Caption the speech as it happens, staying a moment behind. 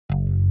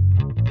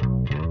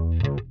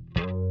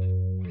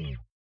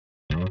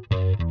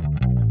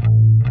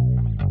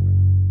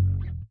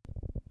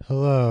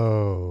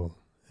Hello,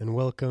 and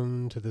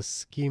welcome to the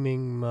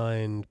Scheming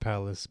Mind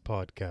Palace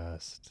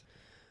podcast,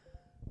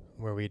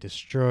 where we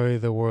destroy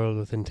the world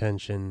with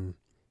intention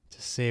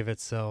to save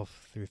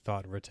itself through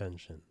thought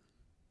retention.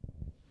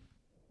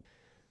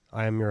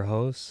 I am your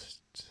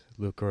host,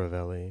 Luca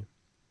Ravelli,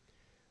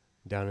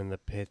 down in the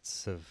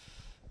pits of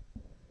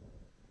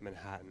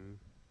Manhattan,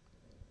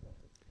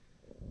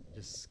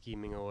 just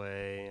scheming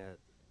away at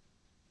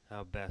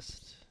how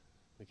best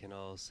we can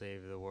all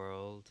save the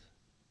world.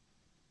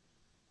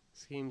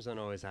 Schemes don't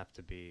always have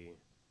to be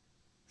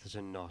such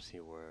a naughty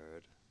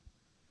word.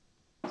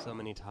 So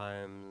many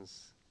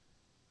times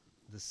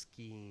the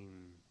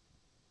scheme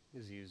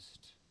is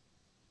used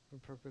for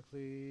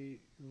perfectly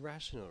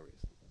rational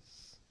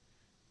reasons.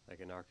 Like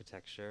in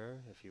architecture,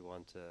 if you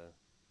want to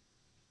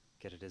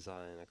get a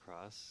design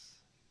across,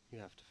 you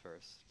have to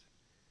first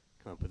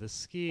come up with a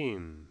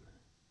scheme.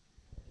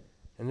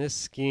 And this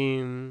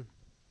scheme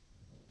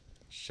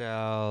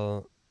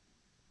shall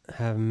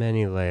have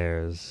many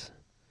layers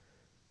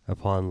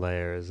upon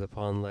layers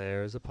upon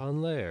layers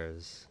upon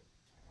layers,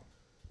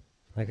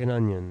 like an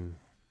onion,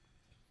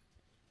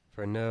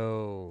 for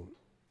no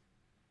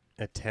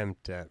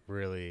attempt at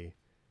really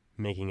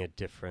making a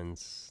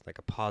difference, like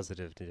a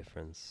positive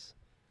difference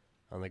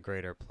on the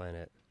greater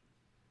planet,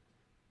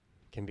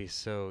 can be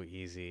so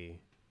easy.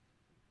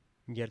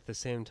 Yet at the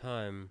same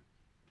time,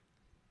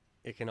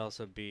 it can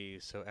also be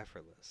so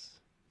effortless.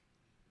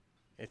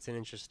 It's an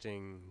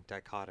interesting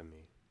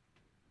dichotomy,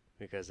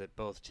 because it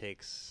both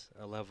takes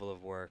a level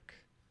of work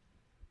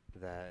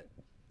that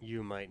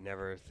you might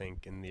never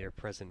think in your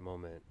present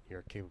moment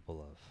you're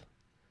capable of.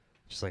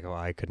 Just like how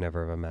I could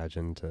never have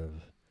imagined to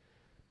have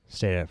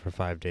stayed at for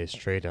 5 days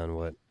straight on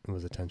what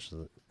was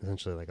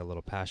essentially like a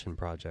little passion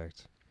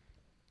project.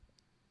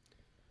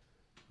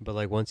 But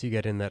like once you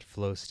get in that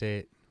flow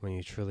state, when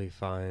you truly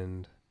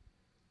find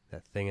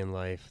that thing in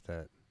life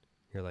that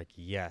you're like,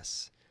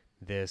 yes,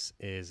 this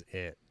is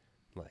it.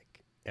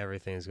 Like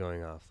everything's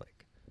going off, like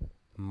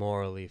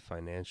morally,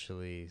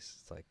 financially,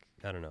 like,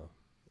 I don't know,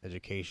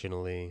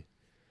 educationally,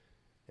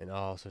 in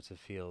all sorts of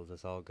fields,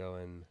 it's all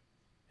going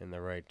in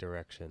the right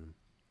direction.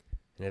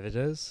 And if it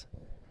is,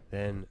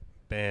 then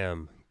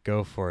bam,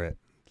 go for it.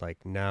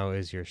 Like now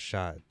is your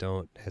shot.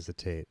 Don't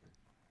hesitate.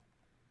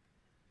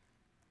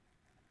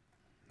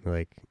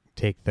 Like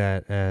take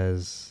that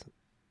as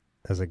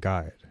a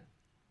guide.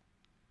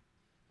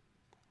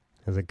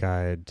 As a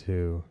guide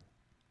to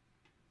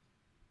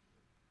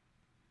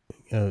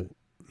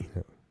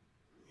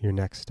your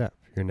next step,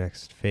 your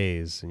next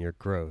phase in your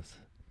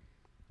growth.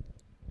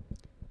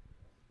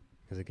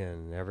 Because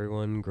again,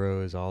 everyone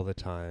grows all the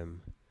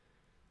time,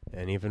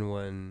 and even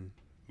when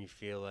you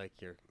feel like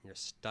you're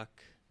stuck,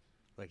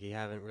 like you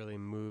haven't really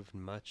moved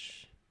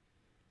much,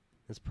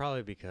 it's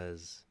probably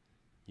because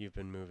you've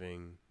been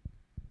moving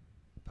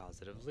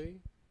positively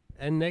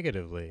and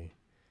negatively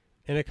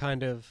in a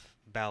kind of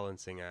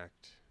balancing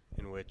act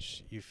in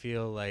which you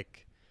feel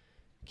like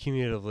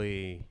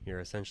cumulatively you're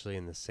essentially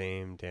in the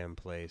same damn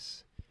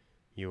place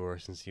you were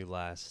since you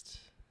last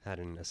had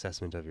an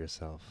assessment of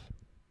yourself.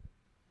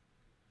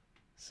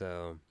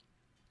 So,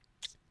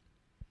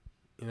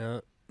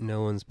 no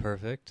one's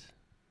perfect.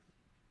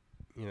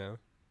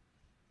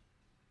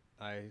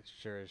 I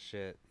sure as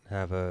shit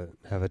have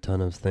a ton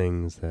of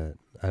things that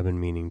I've been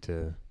meaning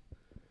to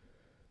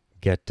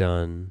get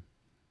done,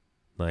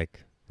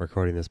 like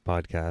recording this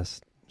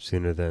podcast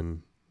sooner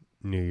than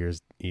New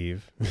Year's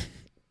Eve.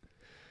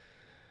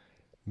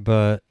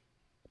 But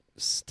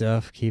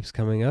stuff keeps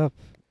coming up,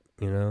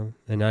 and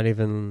not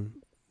even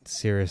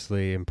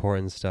seriously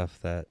important stuff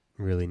that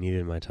really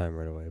needed my time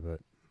right away,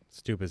 but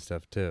stupid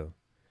stuff too.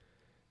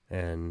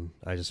 And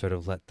I just sort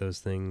of let those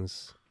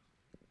things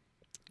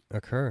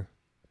occur,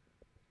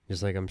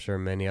 just like I'm sure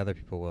many other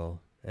people will.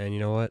 And you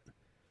know what?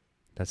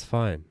 That's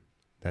fine.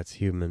 That's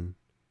human.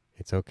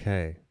 It's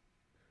okay.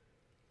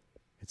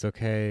 It's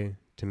okay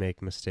to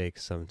make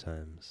mistakes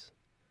sometimes,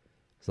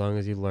 as long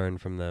as you learn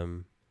from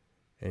them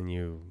and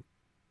you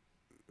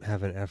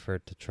have an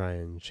effort to try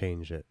and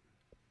change it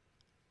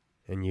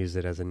and use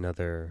it as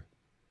another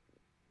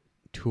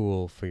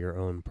tool for your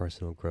own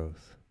personal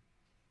growth.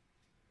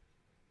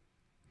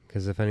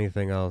 Because if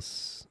anything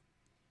else,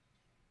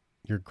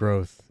 your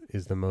growth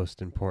is the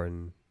most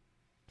important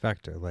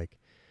factor. Like,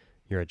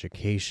 your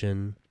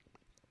education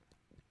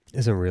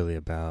isn't really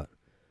about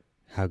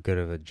how good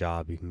of a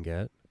job you can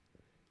get.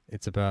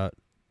 It's about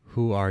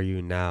who are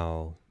you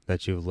now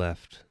that you've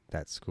left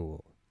that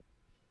school.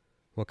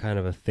 What kind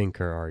of a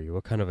thinker are you?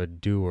 What kind of a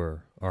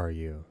doer are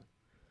you?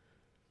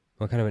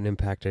 What kind of an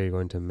impact are you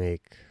going to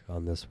make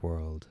on this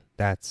world?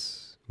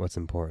 That's what's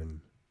important.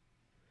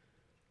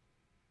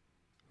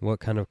 What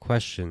kind of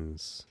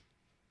questions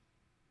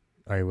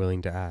are you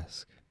willing to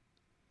ask?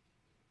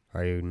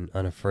 Are you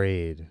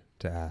unafraid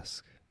to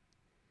ask?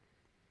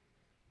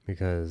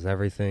 Because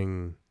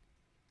everything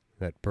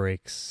that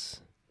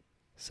breaks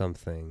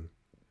something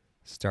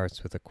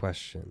starts with a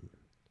question.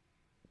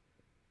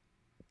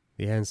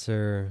 The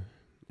answer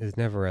is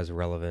never as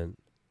relevant,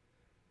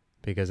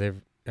 because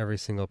every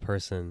single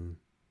person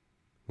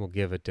will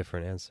give a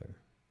different answer.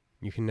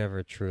 You can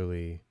never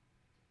truly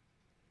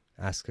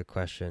ask a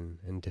question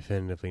and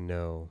definitively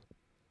know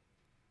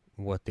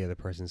what the other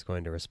person is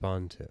going to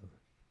respond to.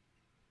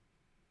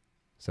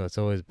 So it's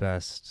always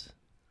best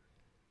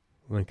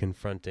when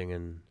confronting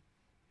an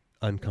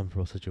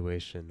uncomfortable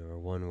situation or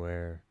one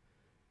where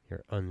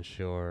you're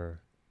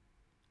unsure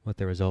what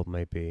the result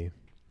might be.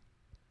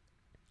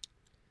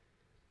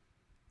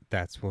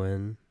 That's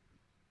when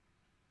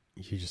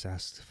you just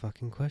ask the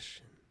fucking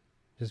question.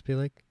 Just be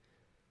like,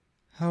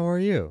 how are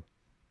you?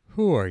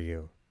 Who are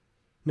you?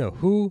 No,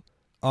 who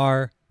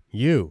are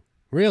you?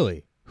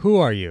 Really? Who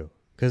are you?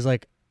 Because,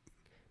 like,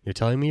 you're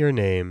telling me your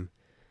name,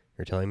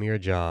 you're telling me your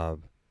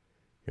job,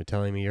 you're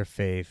telling me your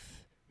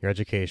faith, your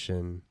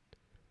education,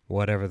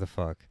 whatever the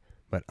fuck.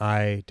 But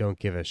I don't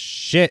give a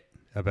shit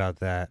about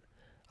that.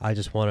 I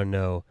just want to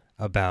know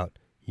about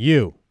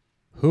you.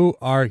 Who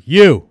are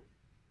you?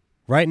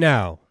 Right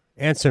now.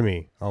 Answer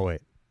me. Oh,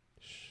 wait.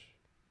 Shh.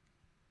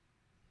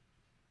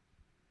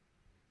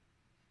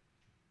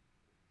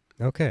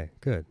 Okay,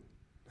 good.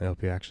 I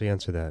hope you actually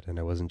answer that and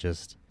I wasn't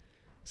just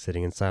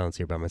sitting in silence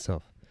here by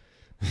myself.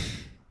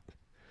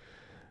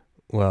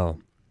 Well,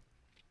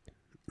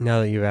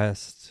 now that you've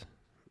asked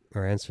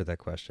or answered that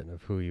question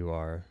of who you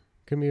are,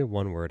 can be a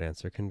one-word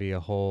answer, can be a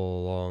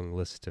whole long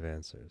list of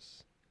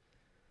answers.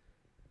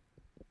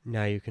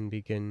 Now you can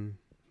begin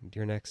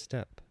your next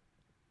step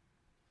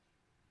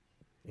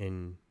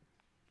in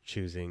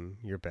choosing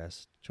your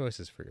best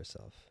choices for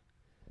yourself.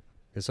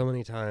 Because so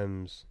many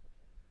times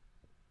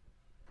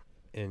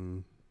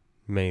in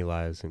many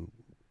lives, and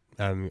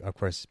I'm, of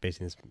course,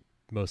 basing this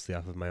mostly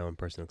off of my own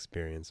personal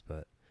experience,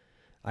 but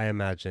I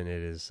imagine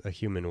it is a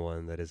human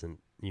one that isn't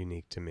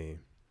unique to me.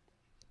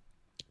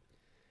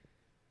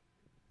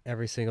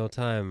 Every single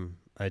time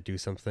I do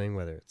something,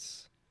 whether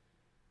it's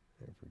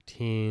a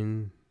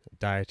routine, a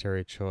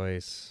dietary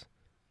choice,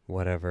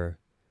 whatever,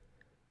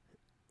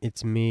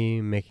 it's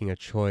me making a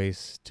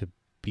choice to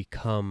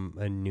become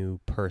a new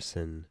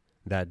person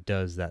that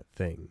does that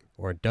thing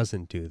or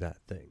doesn't do that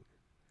thing.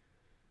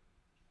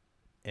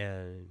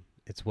 And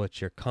it's what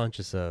you're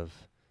conscious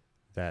of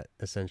that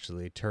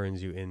essentially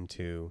turns you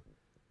into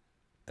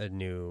a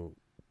new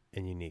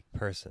and unique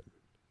person.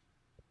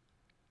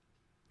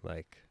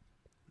 Like,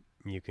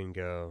 you can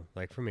go,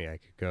 like for me, I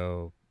could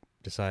go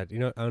decide,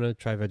 I'm going to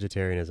try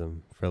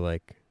vegetarianism for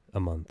like a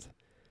month,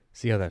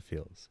 see how that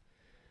feels.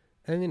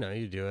 And,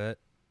 you do it.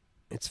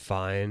 It's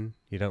fine.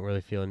 You don't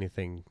really feel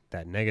anything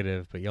that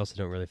negative, but you also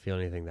don't really feel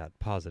anything that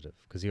positive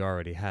because you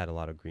already had a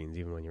lot of greens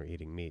even when you were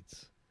eating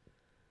meats.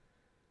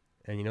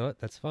 And you know what?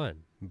 That's fine.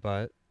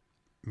 But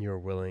you're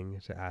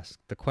willing to ask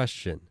the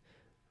question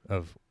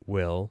of,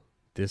 will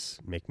this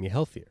make me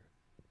healthier?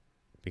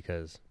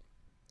 Because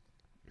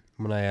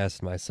when I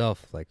asked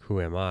myself, like,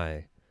 who am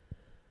I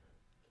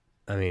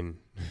mean,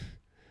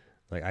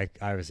 like, I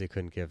obviously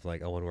couldn't give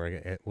like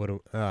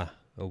a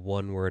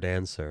one-word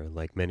answer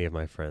like many of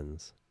my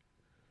friends.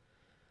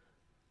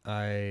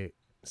 I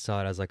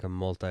saw it as like a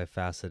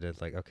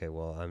multifaceted, like, okay,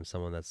 well, I'm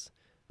someone that's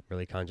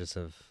really conscious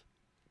of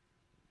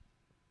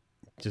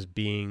just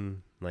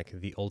being like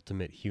the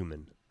ultimate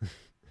human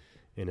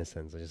in a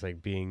sense, just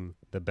like being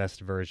the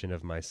best version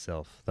of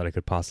myself that I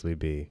could possibly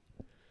be.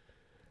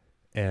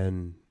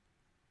 And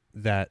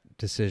that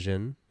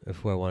decision of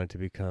who I wanted to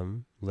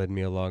become led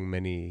me along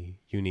many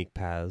unique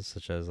paths,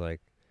 such as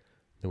like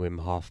the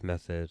Wim Hof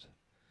method,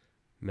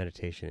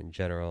 meditation in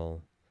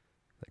general,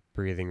 like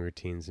breathing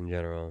routines in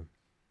general.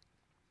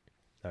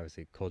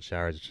 Obviously, cold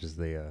showers, which is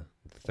the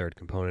third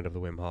component of the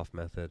Wim Hof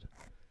method.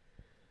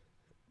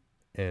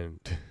 And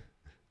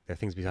there are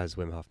things besides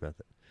the Wim Hof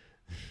method.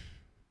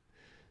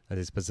 I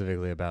think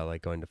specifically about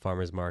like going to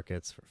farmers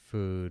markets for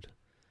food.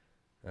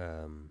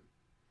 I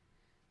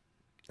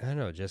don't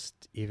know,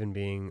 just even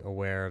being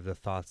aware of the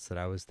thoughts that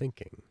I was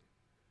thinking.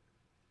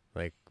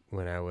 Like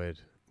when I would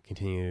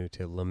continue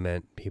to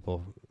lament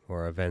people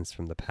or events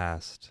from the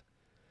past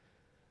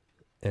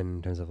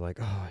in terms of like,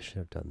 oh, I should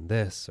have done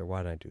this, or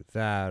why did I do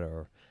that,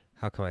 or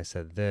how come I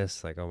said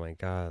this, like, oh my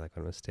God, like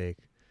what a mistake.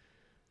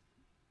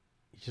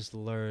 You just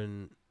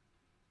learn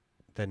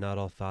that not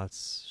all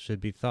thoughts should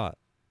be thought.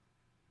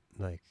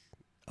 Like,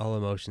 all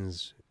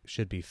emotions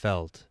should be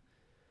felt,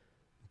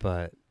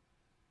 but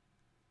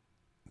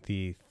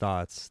the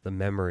thoughts, the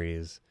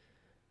memories,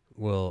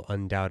 will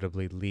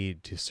undoubtedly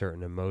lead to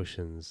certain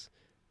emotions,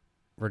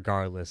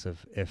 regardless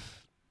of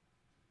if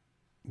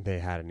they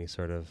had any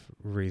sort of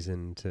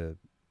reason to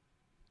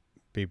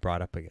be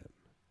brought up again.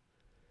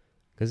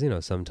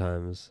 Because,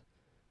 sometimes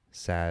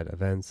sad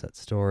events, sad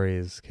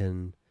stories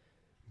can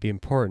be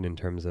important in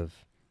terms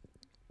of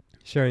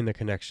sharing the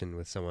connection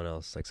with someone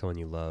else, like someone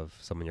you love,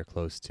 someone you're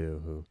close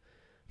to, who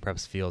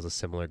perhaps feels a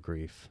similar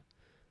grief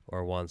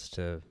or wants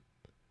to,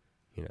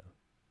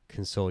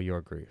 console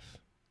your grief.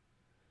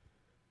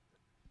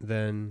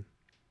 Then,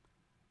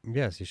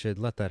 yes, you should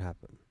let that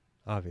happen,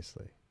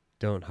 obviously.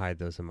 Don't hide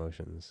those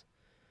emotions.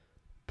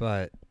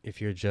 But if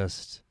you're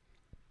just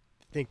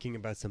thinking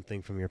about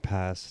something from your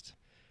past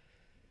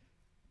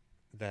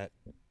that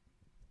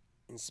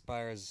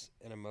inspires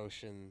an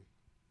emotion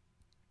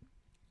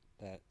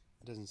that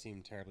doesn't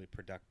seem terribly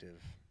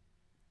productive,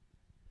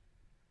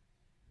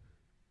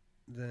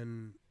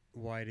 then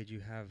why did you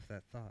have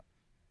that thought?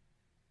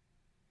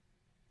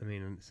 I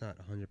mean, it's not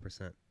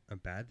 100% a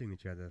bad thing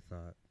that you had that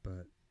thought,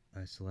 but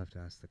I still have to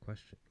ask the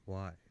question,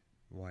 why?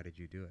 Why did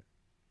you do it?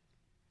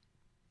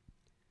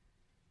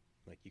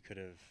 Like, you could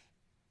have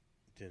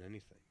done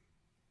anything.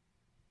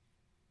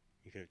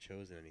 You could have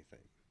chosen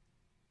anything.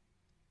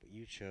 But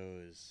you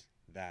chose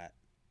that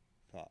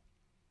thought.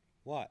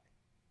 Why?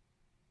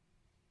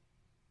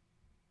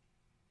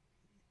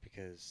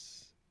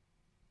 Because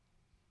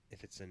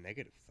if it's a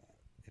negative thought,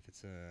 if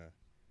it's a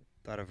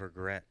thought of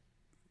regret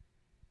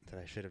that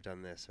I should have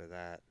done this or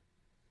that,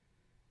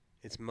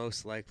 it's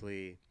most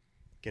likely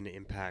going to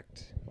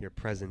impact your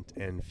present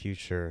and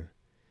future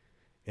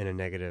in a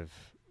negative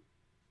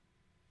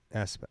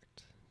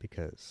aspect,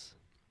 because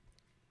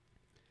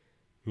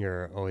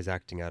you're always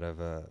acting out of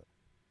a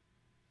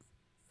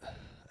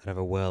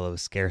well of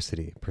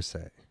scarcity per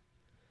se,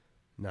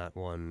 not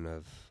one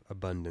of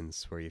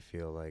abundance where you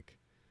feel like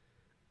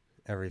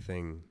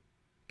everything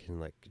can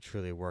like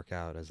truly work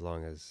out as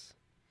long as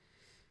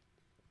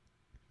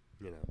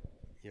you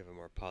have a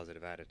more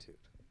positive attitude.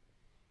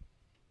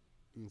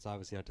 And it's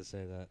obviously not to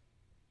say that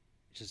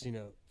just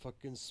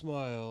fucking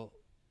smile.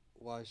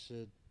 Why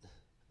should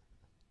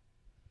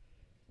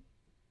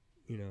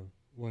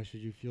why should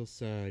you feel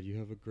sad? You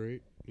have a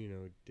great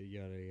yada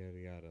yada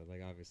yada.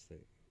 Like, obviously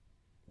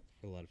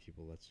for a lot of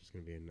people that's just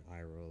gonna be an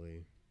eye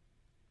rolly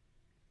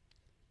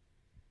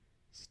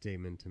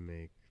statement to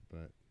make,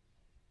 but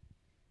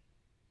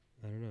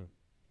I don't know.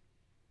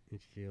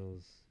 It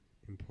feels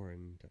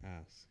important to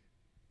ask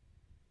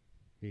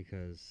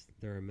because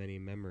there are many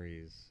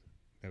memories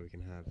that we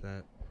can have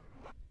that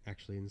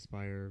actually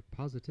inspire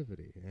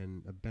positivity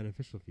and a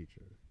beneficial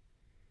future.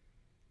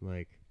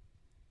 Like,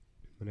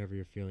 whenever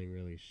you're feeling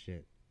really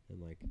shit and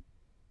like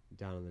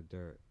down in the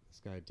dirt, this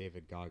guy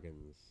David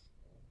Goggins,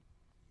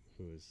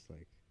 who is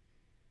like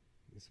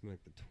something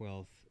like the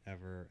 12th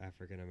ever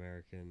African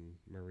American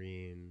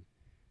Marine,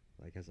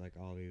 like has like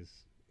all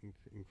these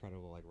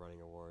incredible like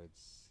running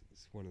awards.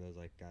 He's one of those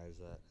like guys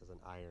that has an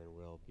iron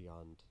will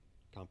beyond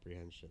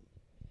comprehension.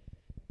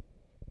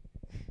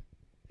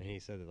 And he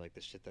said that like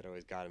the shit that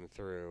always got him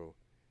through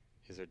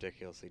his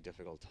ridiculously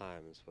difficult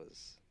times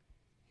was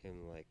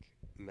him like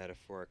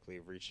metaphorically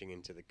reaching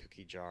into the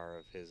cookie jar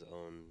of his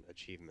own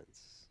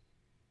achievements.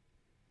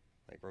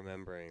 Like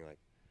remembering like,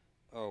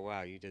 oh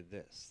wow, you did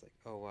this. Like,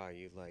 oh wow,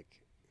 you like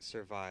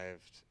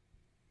survived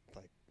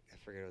like I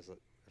forget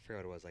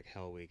what it was, like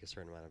Hell Week a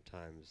certain amount of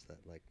times that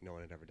like no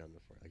one had ever done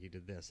before. Like, you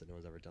did this that no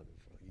one's ever done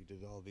before. Like, you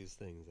did all these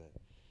things that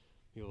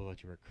people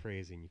thought you were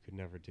crazy and you could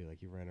never do.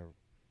 Like, you ran a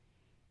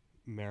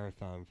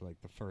marathon for like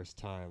the first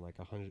time, like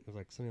 100, it was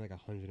like something like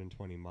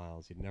 120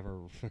 miles. You'd never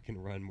fucking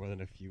run more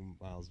than a few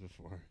miles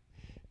before.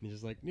 And he's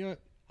just like, you know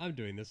what, I'm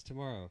doing this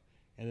tomorrow.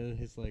 And then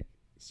his like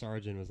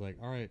sergeant was like,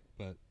 all right,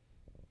 but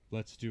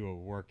let's do a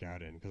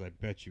workout in because I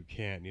bet you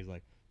can't. And he's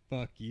like,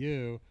 fuck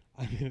you,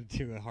 I'm gonna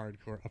do a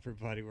hardcore upper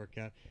body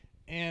workout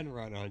and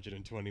run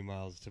 120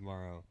 miles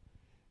tomorrow.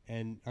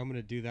 And I'm going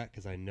to do that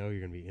because I know you're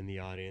going to be in the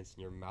audience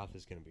and your mouth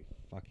is going to be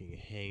fucking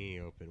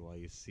hanging open while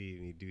you see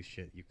me do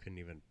shit you couldn't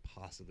even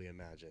possibly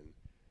imagine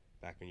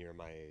back when you were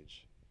my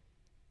age.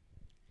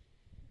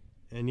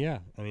 And yeah,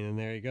 I mean, and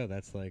there you go.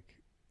 That's like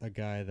a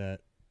guy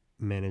that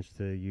managed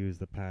to use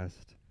the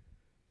past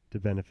to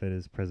benefit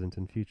his present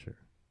and future.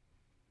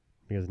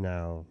 Because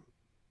now,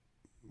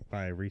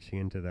 by reaching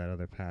into that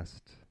other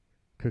past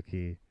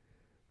cookie,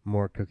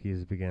 more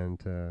cookies began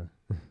to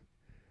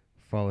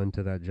fall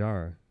into that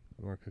jar.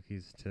 More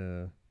cookies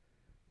to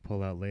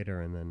pull out later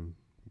and then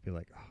be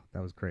like, oh,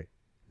 that was great,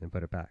 and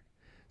put it back.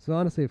 So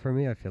honestly, for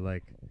me, I feel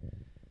like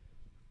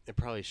it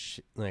probably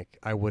like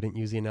I wouldn't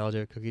use the analogy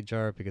of a cookie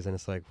jar because then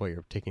it's like, well,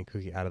 you're taking a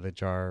cookie out of the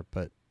jar,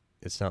 but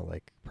it's not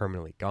like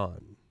permanently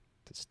gone.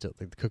 It's still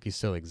like the cookie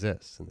still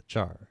exists in the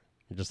jar.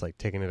 You're just like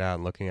taking it out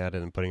and looking at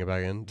it and putting it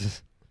back in.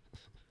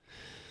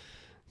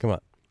 Come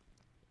on.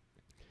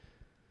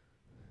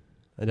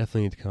 I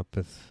definitely need to come up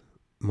with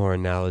more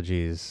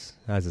analogies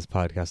as this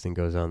podcasting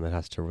goes on that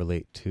has to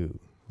relate to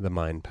the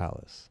Mind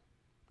Palace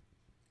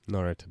in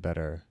order to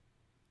better,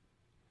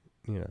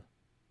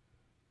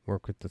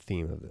 work with the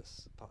theme of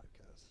this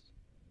podcast.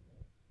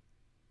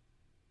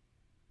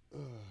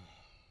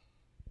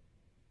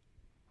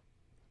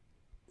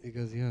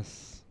 Because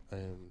yes, I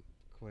am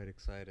quite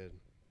excited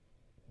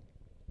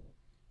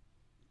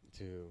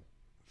to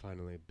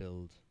finally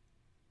build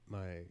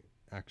my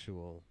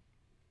actual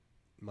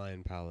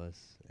Mind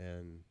Palace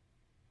and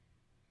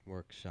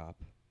workshop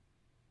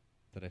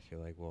that I feel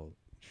like will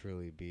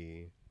truly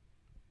be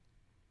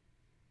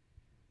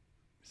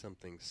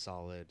something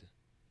solid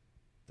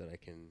that I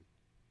can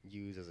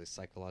use as a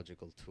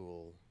psychological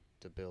tool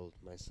to build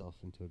myself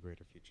into a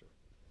greater future.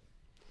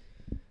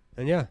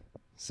 And yeah,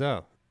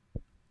 so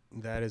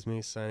that is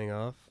me signing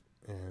off,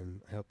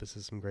 and I hope this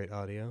is some great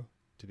audio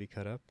to be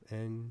cut up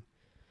and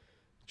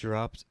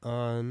dropped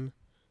on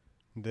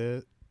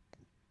the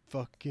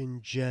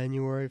fucking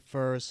January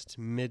 1st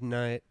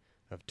midnight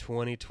of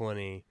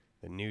 2020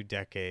 the new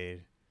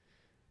decade.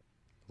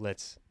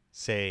 Let's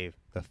save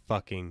the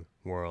fucking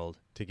world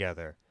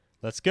together.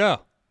 Let's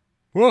go.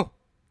 Whoa.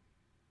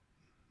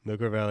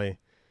 Luke Ravelli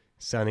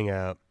signing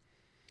out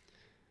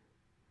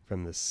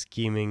from the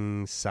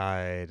scheming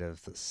side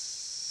of the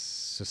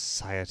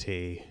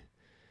society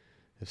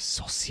of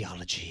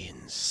sociology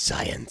and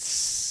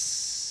science.